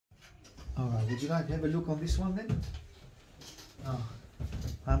All right, would you like to have a look on this one then? Oh,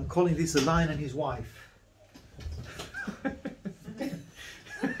 I'm calling this the Lion and his wife.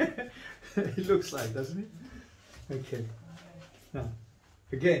 It looks like, doesn't it? Okay. Now,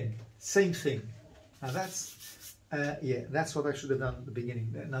 again, same thing. Now that's, yeah, that's what I should have done at the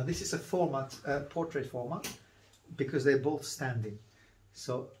beginning. Now this is a format, portrait format, because they're both standing.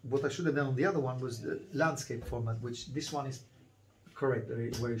 So what I should have done on the other one was the landscape format, which this one is correct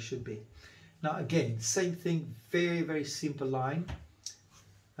where it should be. Now again, same thing, very, very simple line.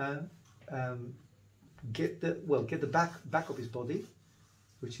 Get the back of his body,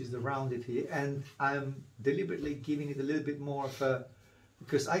 which is the rounded here, and I'm deliberately giving it a little bit more of a,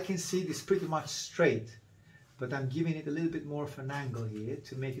 because I can see this pretty much straight, but I'm giving it a little bit more of an angle here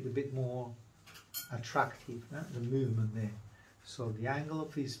to make it a bit more attractive, the movement there. So the angle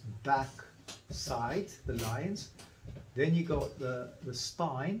of his back side, the lion's, then you got the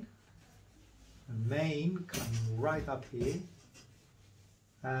spine, the mane coming right up here,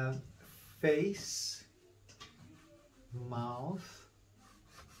 face, mouth,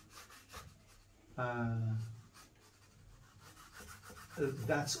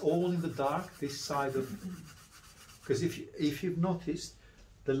 that's all in the dark, this side of, because if you've noticed,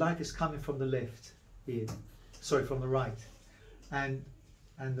 the light is coming from the left here, sorry, from the right, and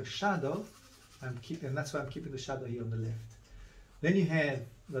the shadow, and that's why I'm keeping the shadow here on the left. Then you have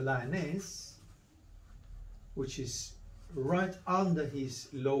the lioness, which is right under his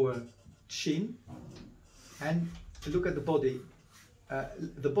lower chin, and look at the body.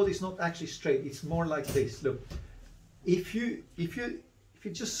 The body is not actually straight; it's more like this. Look, if you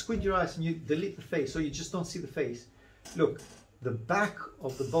just squint your eyes and you delete the face, so you just don't see the face. Look, the back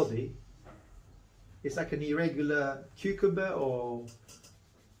of the body is like an irregular cucumber, or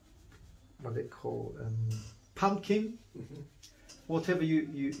what they call pumpkin, whatever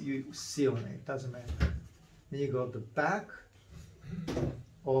you see on it, doesn't matter. Then you got the back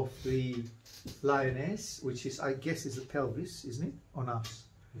of the lioness, which is, I guess, is the pelvis, isn't it, on us?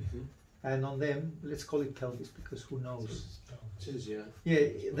 And on them, let's call it pelvis, because who knows? It is, yeah.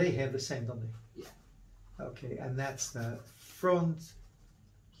 Yeah, they have the same, don't they? Yeah. Okay, and that's the front,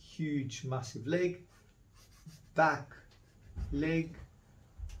 huge, massive leg, back leg.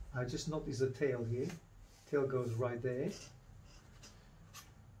 I just noticed the tail here. Tail goes right there,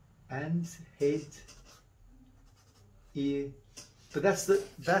 and head, ear. But that's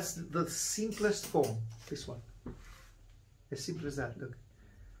the simplest form. This one, as simple as that. Look,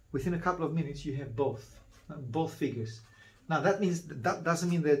 within a couple of minutes you have both figures. Now that means that doesn't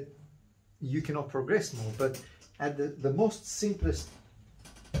mean that you cannot progress more, but at the most simplest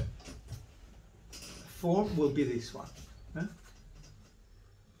form will be this one.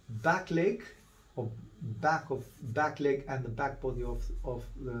 Back leg, or back leg and the back body of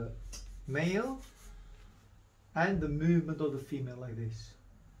the male, and the movement of the female like this.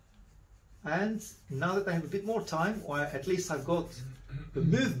 And now that I have a bit more time, or at least I've got the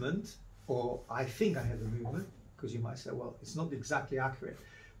movement, or I think I have the movement, because you might say, well, it's not exactly accurate,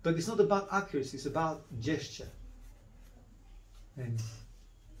 but it's not about accuracy, it's about gesture.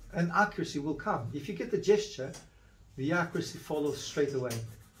 And accuracy will come. If you get the gesture, the accuracy follows straight away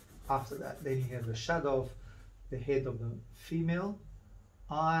after that. Then you have the shadow of the head of the female,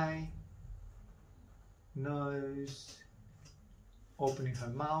 eye, nose, opening her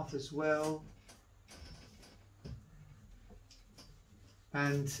mouth as well,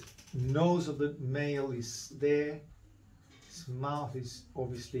 and nose of the male is there, his mouth is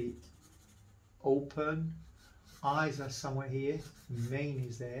obviously open, eyes are somewhere here, mane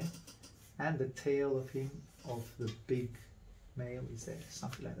is there, and the tail of him, of the big male, is there,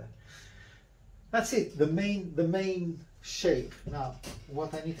 something like that. That's it, the main shape. Now,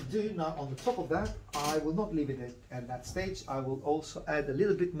 what I need to do now on the top of that, I will not leave it at that stage. I will also add a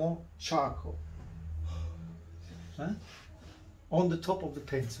little bit more charcoal on the top of the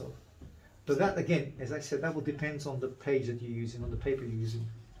pencil. But that, again, as I said, that will depend on the page that you're using, on the paper you're using.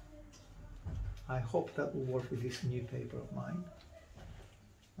 I hope that will work with this new paper of mine.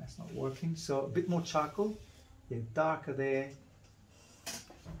 That's not working. So a bit more charcoal, yeah, darker there.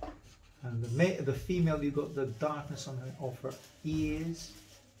 And the female, you got the darkness on her, of her ears,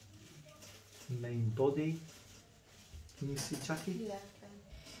 main body. Can you see, Chucky? Yeah.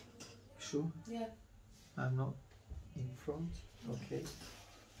 Sure? Yeah. I'm not in front. Okay.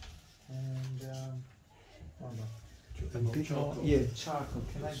 And hold on. A bit more, yeah, charcoal.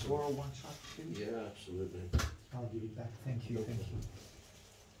 Can I borrow one charcoal, please? Yeah, absolutely. I'll give it back. Thank you, thank you.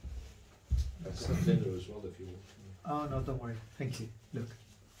 That's the thinner as well, if you want. Oh no, don't worry. Thank you. Look.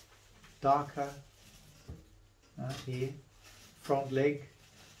 Darker here, front leg,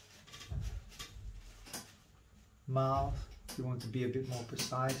 mouth. You want to be a bit more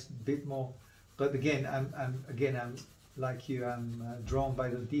precise, a bit more. But again, I'm like you. I'm drawn by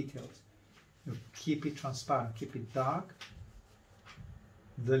the details. You keep it transparent, keep it dark.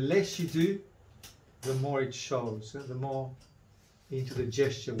 The less you do, the more it shows. The more into the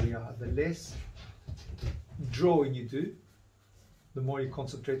gesture we are. The less drawing you do, the more you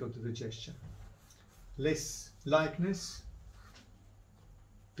concentrate onto the gesture. Less likeness,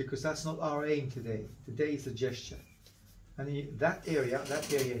 because that's not our aim today. Today is the gesture. And that area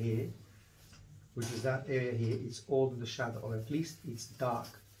here, which is that area here, it's all in the shadow, or at least it's dark.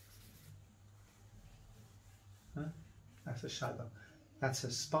 Huh? That's a shadow. That's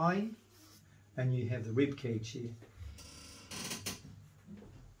a spine, and you have the rib cage here.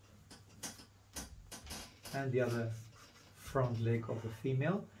 And the other front leg of the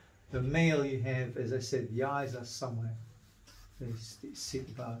female. The male you have, as I said, the eyes are somewhere. They sit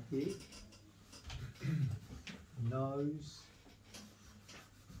about here. Nose.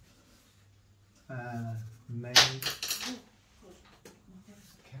 Male.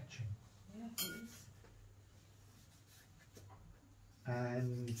 Catching. Yeah, it is.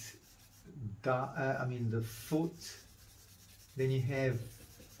 And the foot. Then you have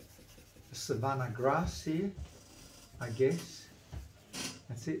savanna grass here, I guess.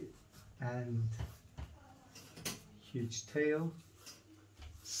 That's it. And huge tail.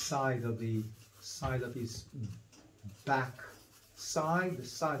 Side of his back side, the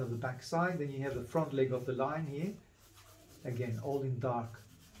side of the back side. Then you have the front leg of the lion here. Again, all in dark.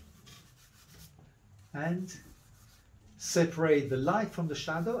 And separate the light from the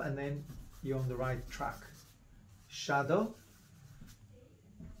shadow, and then you're on the right track. Shadow,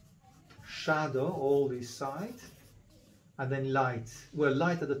 all this side, and then light. Well,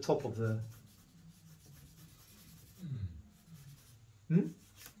 light at the top of the.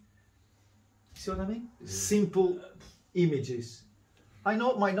 See what I mean? Simple images. I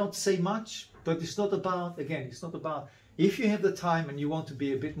know it might not say much, but it's not about, again, it's not about, if you have the time and you want to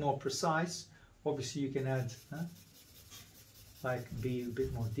be a bit more precise, obviously you can add, like be a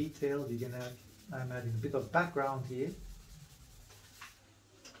bit more detailed. You can add, I'm adding a bit of background here.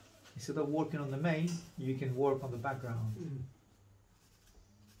 Instead of working on the main, you can work on the background.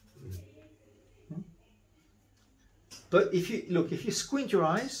 But if you look, if you squint your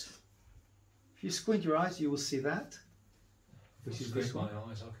eyes, you will see that. Which is this one.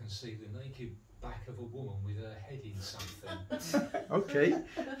 My eyes, I can see the naked back of a woman with her head in something. Okay.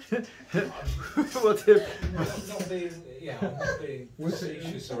 I'm not being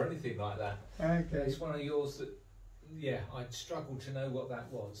facetious or anything like that. Okay. It's one of yours that, I'd struggle to know what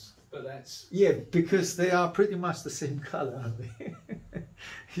that was, but that's... Yeah, because they are pretty much the same colour, aren't they?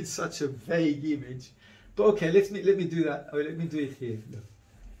 It's such a vague image. But okay, let me do that. Oh, let me do it here. Look.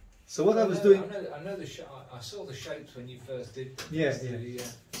 So what I was doing... I know I saw the shapes when you first did. Yeah.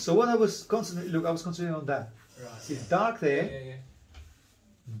 So what I was concentrating... Look, I was concentrating on that. Right. See, dark there. Yeah.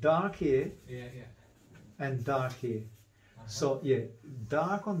 Dark here. Yeah. And dark here. So,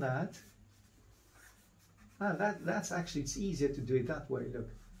 dark on that. That's actually, it's easier to do it that way, look.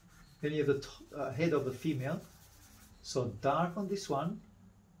 Then you have the head of the female. So dark on this one.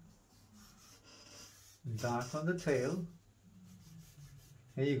 Dark on the tail.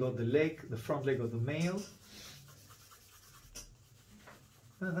 And you got the leg, the front leg of the male.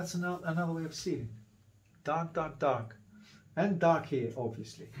 And that's another way of seeing it. Dark, dark, dark. And dark here,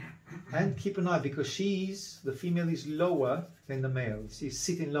 obviously. And keep an eye, because the female is lower than the male. She's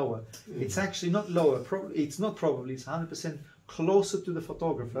sitting lower. It's actually not lower, it's 100% closer to the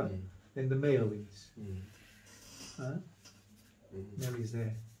photographer than the male is. Male is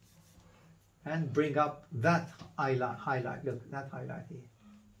there. And bring up that highlight, look, that highlight here.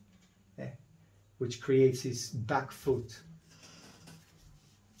 There. Which creates his back foot.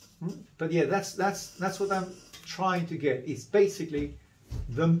 But yeah, that's what I'm trying to get. It's basically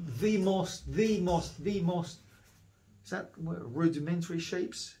the most is that rudimentary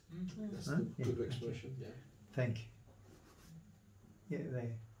shapes? That's a good expression, yeah. Thank you. Yeah,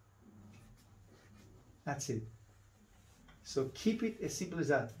 there. That's it. So keep it as simple as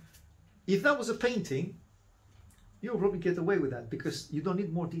that. If that was a painting, you'll probably get away with that, because you don't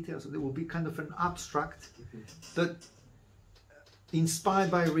need more details. It will be kind of an abstract, but inspired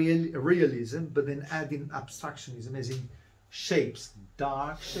by realism, but then adding abstractionism, as in shapes,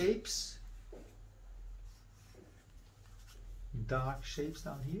 dark shapes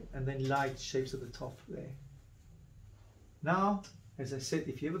down here, and then light shapes at the top there. Now, as I said,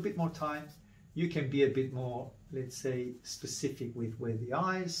 if you have a bit more time, you can be a bit more, let's say, specific with where the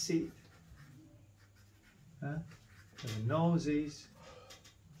eyes sit, where the nose is,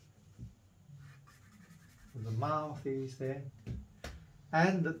 the mouth is there,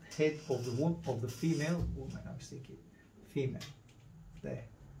 and the head of the female woman. I was thinking female there.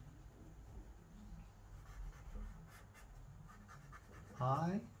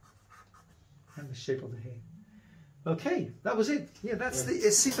 Eye and the shape of the head. Okay, that was it. Yeah, that's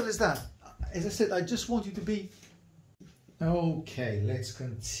as simple as that. As I said, I just want you to be okay. Let's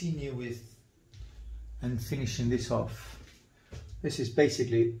continue with and finishing this off. This is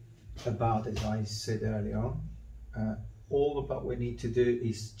basically about, as I said earlier on, all about what we need to do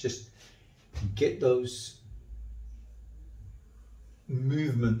is just get those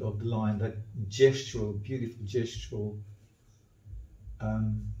movement of the line, that gestural, beautiful gestural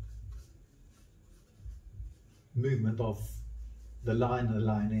movement of the lion and the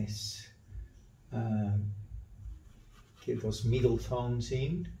lioness. Get those middle tones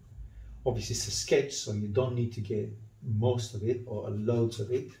in. Obviously it's a sketch, so you don't need to get most of it or loads of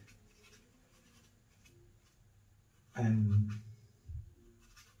it. And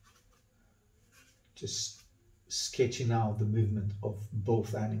just sketching out the movement of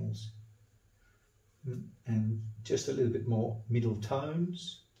both animals. And just a little bit more middle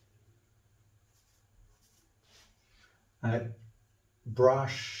tones.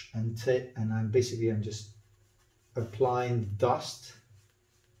 Brush and tape, and I'm just applying dust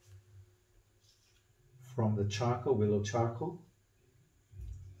from the charcoal, willow charcoal.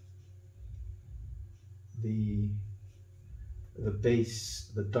 The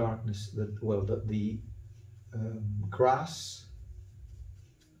base, the darkness, the grass,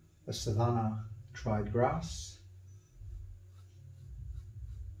 a savanna dried grass.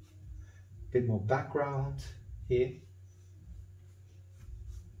 A bit more background here.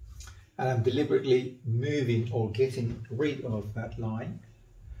 And I'm deliberately moving or getting rid of that line.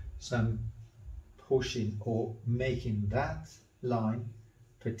 So I'm pushing or making that line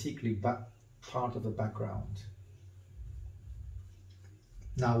particularly part of the background.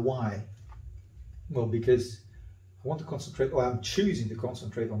 Now why? Well, because I want to concentrate, or I'm choosing to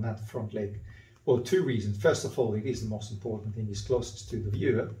concentrate on that front leg. Well, two reasons. First of all, it is the most important thing, it's closest to the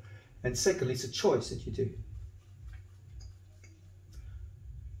viewer. And secondly, it's a choice that you do.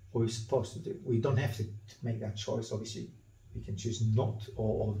 Or you're supposed to do. We don't have to make that choice, obviously. We can choose not,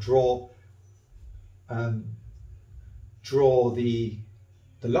 or draw the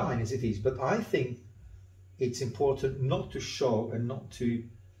line as it is. But I think it's important not to show and not to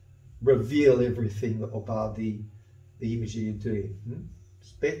reveal everything about the image you're doing.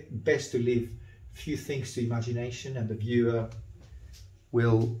 It's best to leave few things to imagination, and the viewer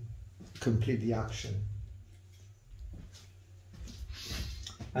will complete the action.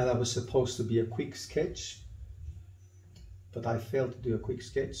 And that was supposed to be a quick sketch, but I failed to do a quick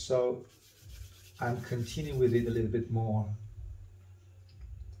sketch, so I'm continuing with it a little bit more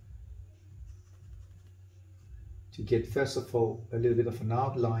to get, first of all, a little bit of an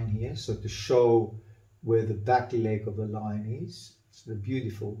outline here, so to show where the back leg of the lion is. It's the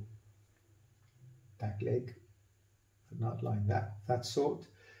beautiful back leg, an outline that sort.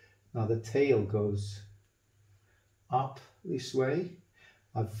 Now the tail goes up this way.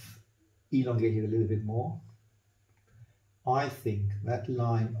 I've elongated a little bit more. I think that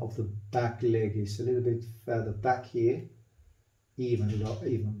line of the back leg is a little bit further back here, even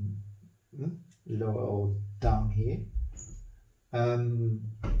lower or down here.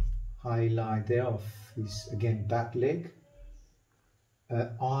 Highlight there of his, again, back leg.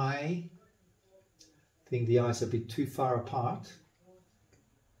 I think the eyes are a bit too far apart,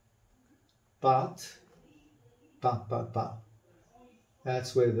 but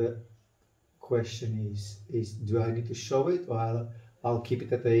that's where the question is do I need to show it, or I'll keep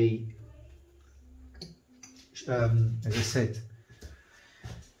it at a as I said,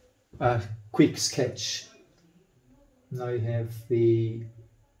 a quick sketch. Now you have the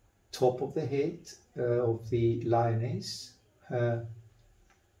top of the head of the lioness, her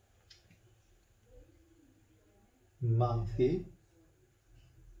mouth here,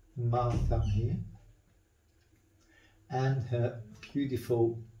 mouth down here, and her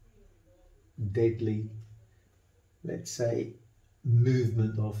beautiful, deadly, let's say,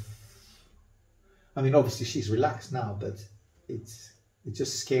 movement of, I mean, obviously she's relaxed now, but it's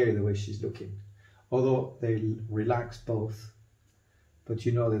just scary the way she's looking. Although they relax both, but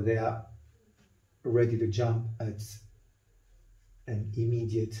you know that they are ready to jump at an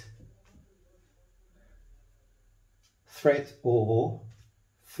immediate threat or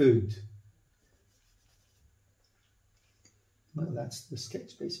food. Well, that's the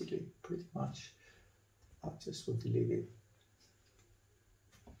sketch basically, pretty much. I just want to leave it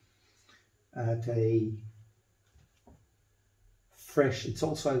at a fresh, it's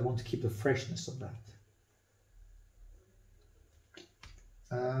also, I want to keep the freshness of that.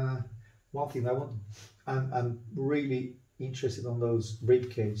 one thing I'm really interested on those rib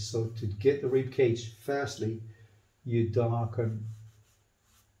cage. So to get the rib cage, firstly, you darken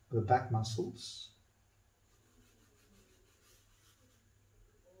the back muscles,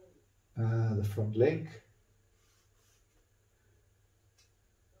 the front leg,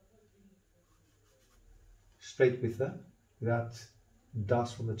 straight with that, without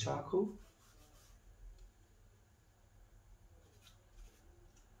dust from the charcoal.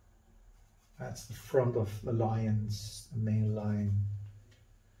 That's the front of the lion's, the male lion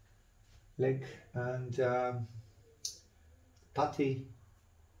leg, and putty,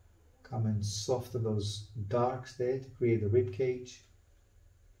 come and soften those darks there to create the rib cage.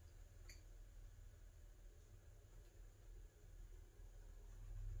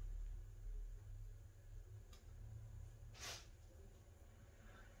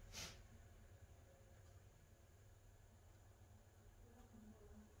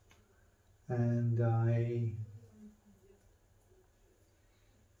 And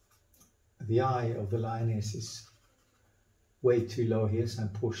the eye of the lioness is way too low here, so I'm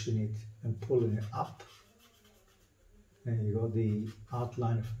pushing it and pulling it up. And you got the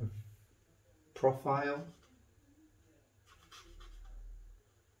outline of the profile.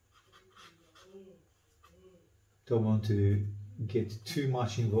 Don't want to get too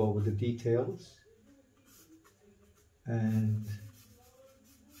much involved with the details. And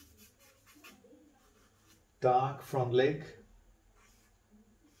dark front leg,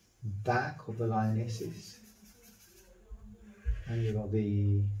 back of the lionesses, and you got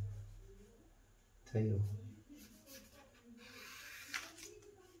the tail.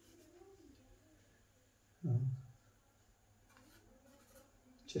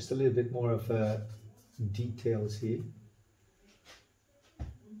 Just a little bit more of details here.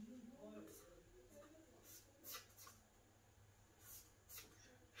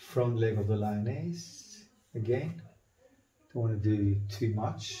 Front leg of the lioness. Again, don't want to do too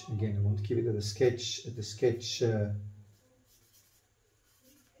much. Again, I want to keep it at the sketch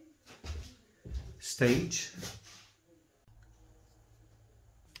stage.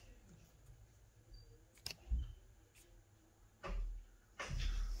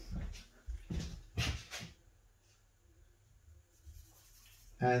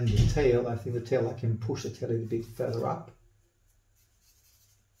 And the tail, I think the tail, I can push the tail a little bit further up.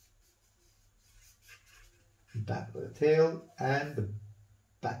 Back of the tail and the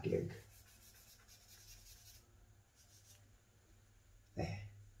back leg. There.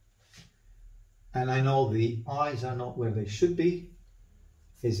 And I know the eyes are not where they should be.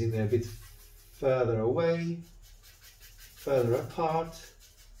 Is in there a bit further away, further apart.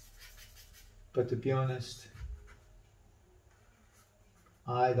 But to be honest,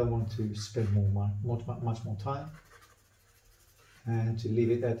 I don't want to spend much more time, and to leave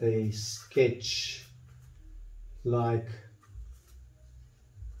it at a sketch like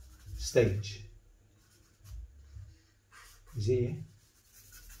stage. See?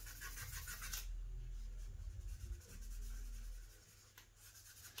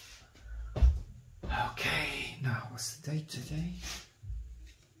 Okay, now what's the date today?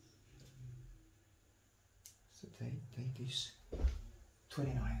 What's the date? Date is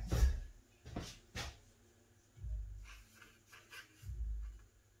 29th.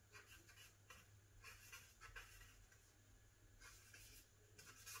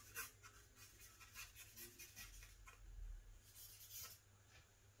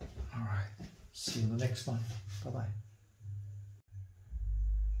 All right, see you in the next one. Bye-bye.